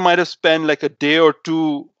 the intern might have spent like a day or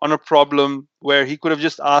two on a problem where he could have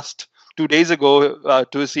just asked 2 days ago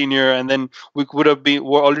to a senior, and then we could have been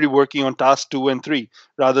we're already working on task 2 and 3,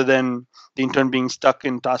 rather than the intern being stuck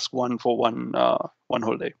in task 1 for one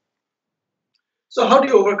whole day. So how do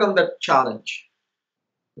you overcome that challenge?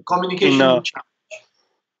 The communication challenge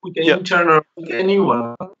with the intern or with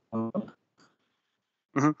anyone?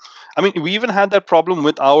 Mm-hmm. I mean, we even had that problem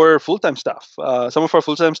with our full-time staff. Some of our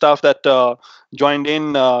full-time staff that joined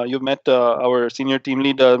in. You met our senior team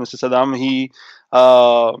leader, Mr. Saddam. He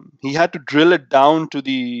had to drill it down to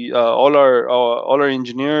the all our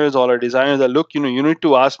engineers, all our designers. That look, you need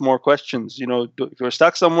to ask more questions. If you're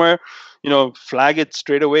stuck somewhere, flag it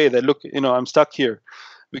straight away. That look, I'm stuck here,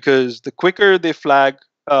 because the quicker they flag,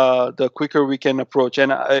 the quicker we can approach.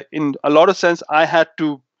 And in a lot of sense, I had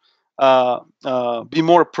to be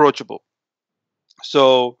more approachable.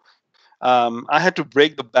 So I had to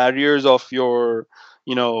break the barriers of your,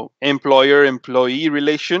 employer-employee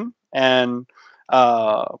relation, and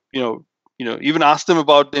even ask them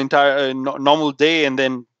about the entire normal day, and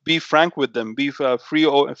then be frank with them, be free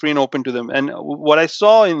and open to them. And what I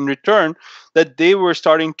saw in return, that they were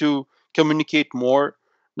starting to communicate more,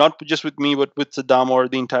 not just with me, but with Saddam or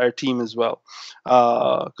the entire team as well,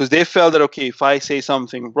 because they felt that, okay, if I say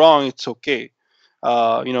something wrong, it's okay.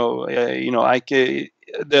 I can,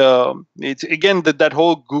 it's again that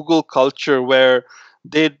whole Google culture where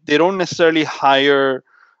they don't necessarily hire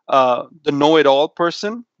the know-it-all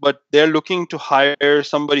person, but they're looking to hire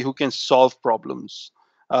somebody who can solve problems,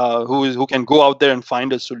 who can go out there and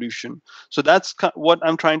find a solution. So that's what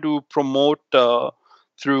I'm trying to promote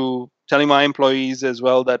through telling my employees as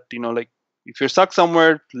well, that like, if you're stuck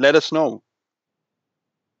somewhere, let us know.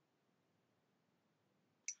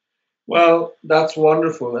 Well, that's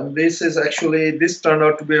wonderful. And this turned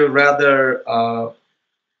out to be a rather, I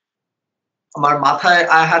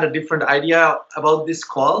had a different idea about this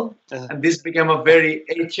call, and this became a very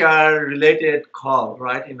HR related call,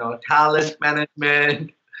 right? Talent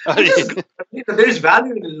management. There's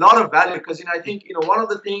value, a lot of value, because I think one of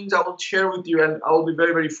the things I will share with you, and I will be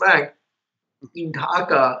very, very frank. In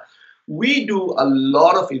Dhaka, we do a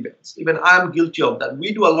lot of events. Even I'm guilty of that.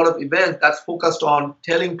 We do a lot of events that's focused on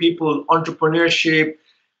telling people entrepreneurship,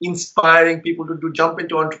 inspiring people to jump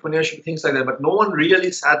into entrepreneurship, things like that. But no one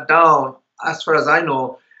really sat down, as far as I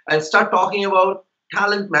know, and start talking about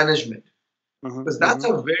talent management. Because that's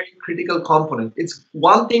a very critical component. It's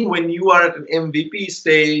one thing when you are at an MVP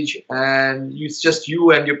stage and it's just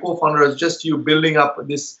you and your co-founder, is just you building up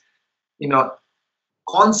this,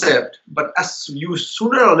 concept, but as you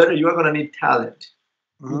sooner or later you are going to need talent.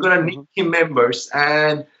 You're going to need team members,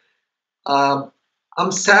 and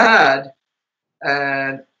I'm sad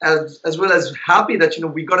and as well as happy that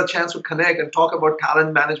we got a chance to connect and talk about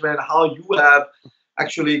talent management and how you have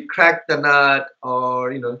actually cracked the nut,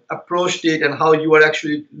 or approached it, and how you are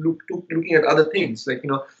actually looking at other things, like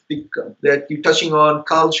that you're touching on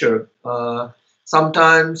culture.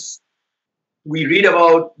 Sometimes we read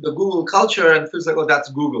about the Google culture and feels like, oh,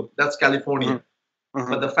 that's Google, that's California.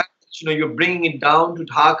 But the fact that you're bringing it down to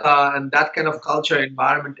Dhaka, and that kind of culture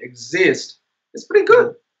environment exists, is pretty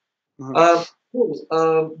good.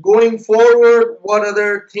 Cool. Going forward, what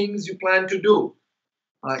other things you plan to do?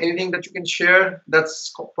 Anything that you can share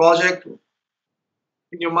that's project in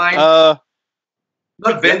your mind?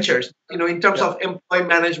 Not ventures, in terms of employee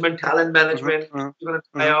management, talent management, you're going to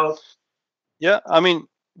try out. Yeah, I mean,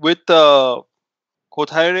 with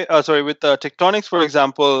with Techtonix, for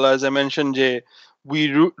example, as I mentioned, Jay,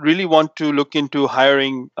 we really want to look into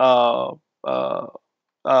hiring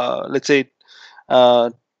let's say, uh,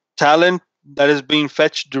 talent that is being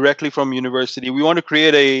fetched directly from university. We want to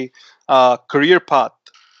create a career path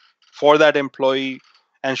for that employee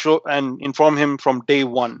and show and inform him from day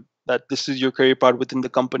one that this is your career path within the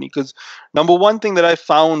company. Because number one thing that I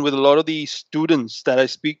found with a lot of the students that I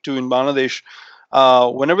speak to in Bangladesh,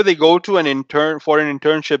 whenever they go to an intern for an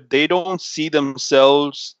internship, they don't see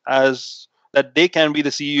themselves as that they can be the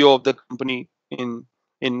CEO of the company in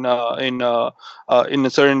a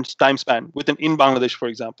certain time span within in Bangladesh, for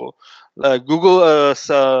example. Google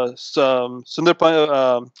Sundar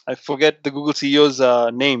I forget the Google CEO's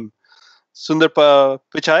name. Sundar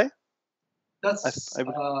Pichai. That's I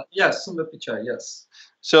would. yes, Sundar Pichai. Yes.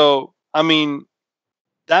 So I mean,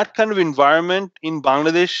 that kind of environment in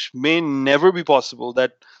Bangladesh may never be possible.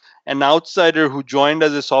 That an outsider who joined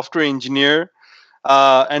as a software engineer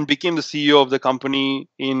and became the CEO of the company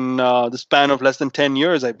in the span of less than 10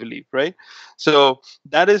 years, I believe, right? So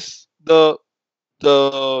that is the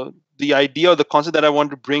idea or the concept that I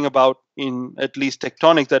want to bring about in at least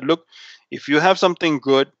Techtonix. That look, if you have something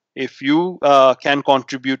good, if you can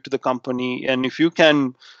contribute to the company, and if you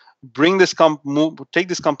can bring this take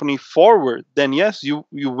this company forward, then yes, you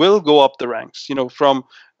will go up the ranks. From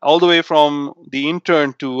all the way from the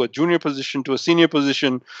intern to a junior position to a senior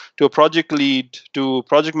position to a project lead to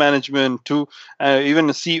project management to even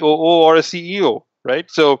a COO or a CEO,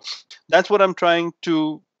 right? So that's what I'm trying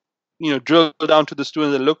to drill down to the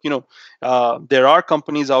students that look, there are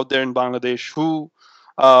companies out there in Bangladesh who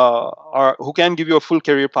can give you a full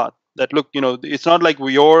career path. That look, it's not like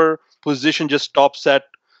your position just stops at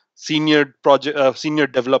senior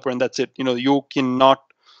developer and that's it. You cannot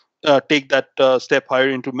take that step higher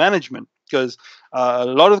into management, because a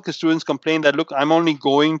lot of the students complain that look, I'm only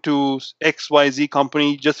going to XYZ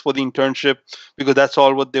company just for the internship because that's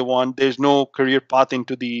all what they want. There's no career path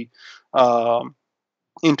um,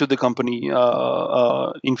 into the company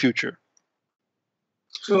in future.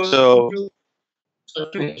 So So you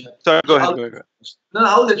finish. sorry, go Yeah, ahead, go ahead. no,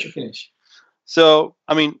 I'll let you finish. So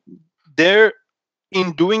I mean, there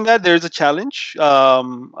in doing that, there's a challenge.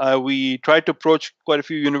 We tried to approach quite a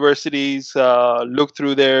few universities, look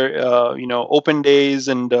through their open days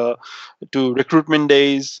and to recruitment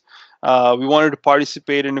days. We wanted to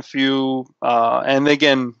participate in a few, and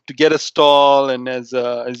again to get a stall. And as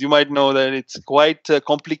you might know, that it's quite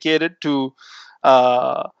complicated to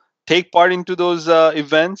take part into those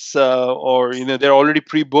events, or they're already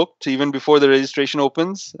pre-booked even before the registration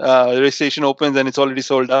opens. The registration opens and it's already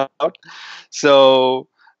sold out. So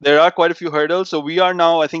there are quite a few hurdles. So we are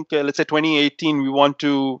now, I think, let's say 2018, we want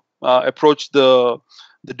to approach the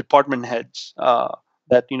department heads.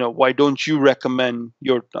 That why don't you recommend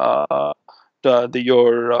your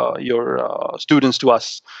students to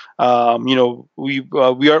us?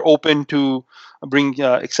 We are open to bring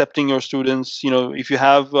accepting your students. If you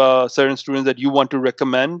have certain students that you want to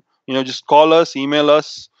recommend, just call us, email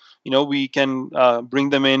us. We can bring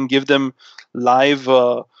them in, give them live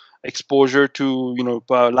exposure to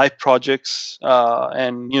live projects,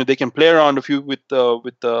 and they can play around a few with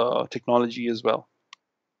the technology as well.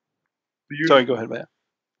 Sorry, go ahead, Baya.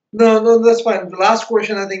 No, no, that's fine. The last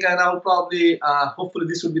question, I think, and I'll probably, hopefully,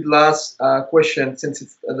 this will be the last question since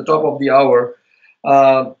it's at the top of the hour.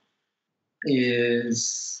 Uh,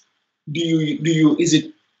 is is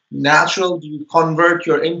it natural? Do you convert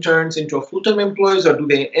your interns into a full-time employees, or do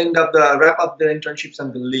they end up wrap up their internships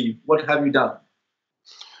and then leave? What have you done?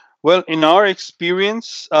 Well, in our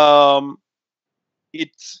experience,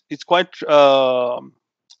 it's quite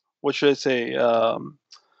what should I say?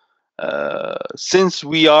 Since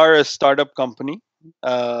we are a startup company,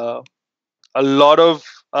 a lot of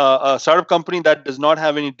a startup company that does not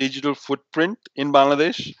have any digital footprint in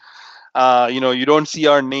Bangladesh. You don't see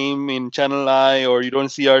our name in Channel I, or you don't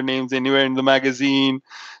see our names anywhere in the magazine.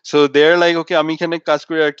 So they're like, okay, আমি এখানে কাজ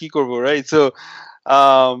করে আর কি করবো, right? So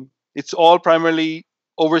it's all primarily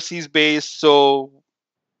overseas based. So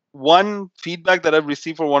one feedback that I've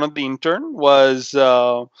received for one of the intern was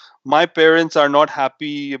my parents are not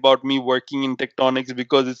happy about me working in Techtonix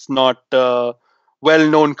because it's not a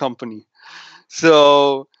well-known company.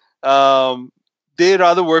 So they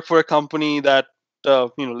rather work for a company that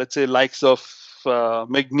let's say likes of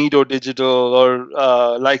Magneto Digital or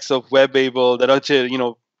likes of WebAble that are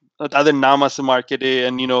other নাম আছে market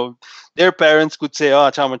and their parents could say, oh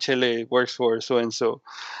আচ্ছা আমার ছেলে works for so and so.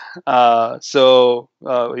 So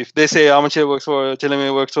if they say আমার ছেলে ছেলে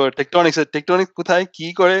মেয়ে works for Techtonix, Techtonix কোথায় কি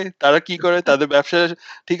করে, তারা কি করে, তাদের ব্যবসা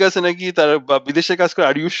ঠিক আছে নাকি, তারা বিদেশে কাজ করে,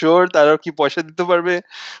 are you sure তারা কি পয়সা দিতে পারবে?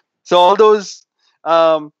 So all those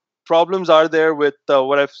problems are there with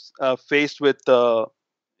what I've faced with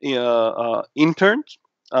interns.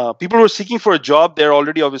 people who are seeking for a job, they're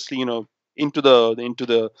already obviously into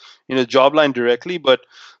the job line directly. But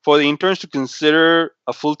for the interns to consider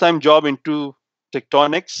a full-time job into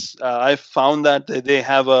Techtonix, I found that they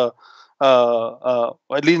have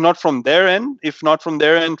at least not from their end, if not from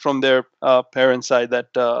their end, from their parent side,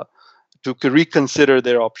 that to reconsider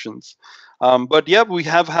their options. But yeah, we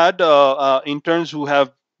have had interns who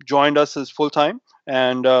have joined us as full time,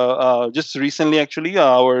 and just recently, actually,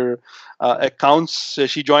 our accounts.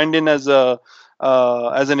 She joined in as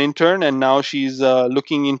an intern, and now she's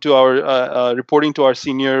looking into our reporting to our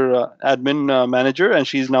senior admin manager, and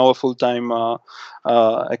she's now a full time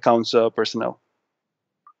accounts personnel.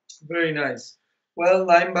 Very nice. Well,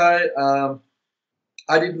 Naeem bhai,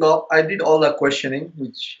 I did all the questioning,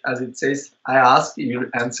 which, as it says, I asked, you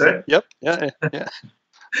answered. Yep. Yeah. Yeah.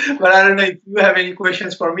 But I don't know if you have any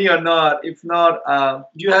questions for me or not. If not,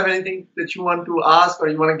 do you have anything that you want to ask, or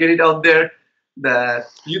you want to get it out there that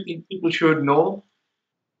you think people should know?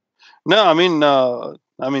 No, I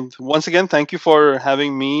mean, once again, thank you for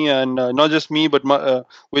having me, and not just me, but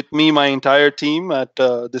with me, my entire team at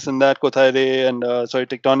this and that Kothaire and sorry,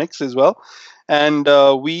 Techtonix as well. And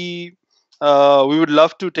we would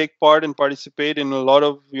love to take part and participate in a lot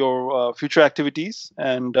of your future activities,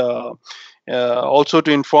 and also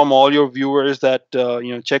to inform all your viewers that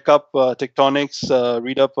check up Techtonix,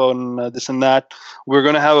 read up on this and that. We're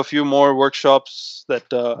going to have a few more workshops that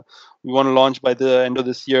we want to launch by the end of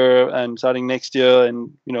this year and starting next year, and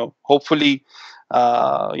hopefully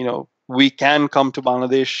we can come to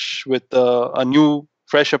Bangladesh with a new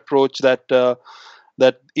fresh approach that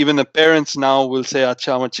even the parents now will say,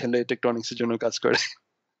 "Acha, amar chhele Techtonix er jonno kaj kore."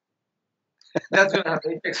 That's gonna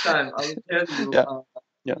happen. It takes time. I will tell you. Yeah.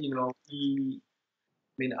 Yeah. I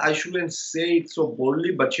mean, I shouldn't say it so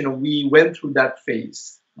boldly, but we went through that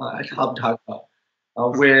phase at hubdhaka,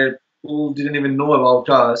 where people didn't even know about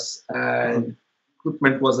us, and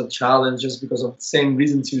recruitment was a challenge just because of the same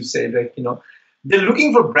reasons you say. Like, they're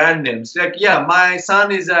looking for brand names. Like, yeah, my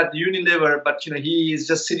son is at Unilever, but he is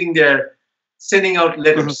just sitting there sending out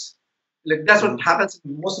letters. Like, that's what happens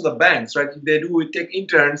in most of the banks, right? They take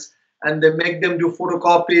interns and they make them do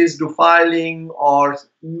photocopies, do filing, or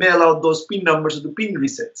mail out those PIN numbers or the PIN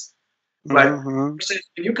resets. Right? So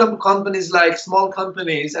when you come to companies like small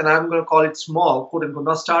companies, and I'm going to call it small, quote unquote,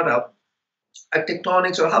 not startup, at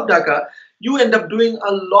Techtonix or hubdhaka, you end up doing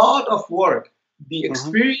a lot of work. The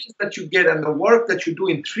experience that you get and the work that you do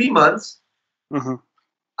in 3 months,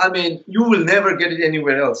 I mean, you will never get it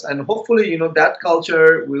anywhere else. And hopefully, that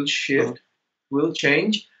culture will shift, will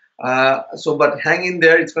change. But hang in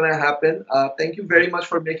there, it's going to happen. Thank you very much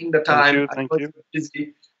for making the time. Thank you. You're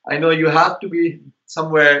busy. I know you have to be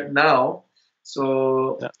somewhere now.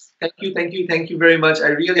 So thank you very much. I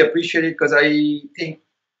really appreciate it, because I think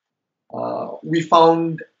we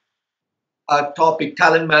found a topic,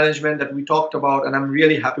 talent management, that we talked about, and I'm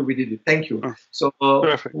really happy we did it. Thank you. So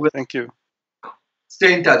perfect. Thank you.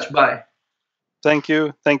 Stay in touch. Bye. Thank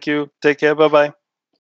you. Take care. Bye-bye.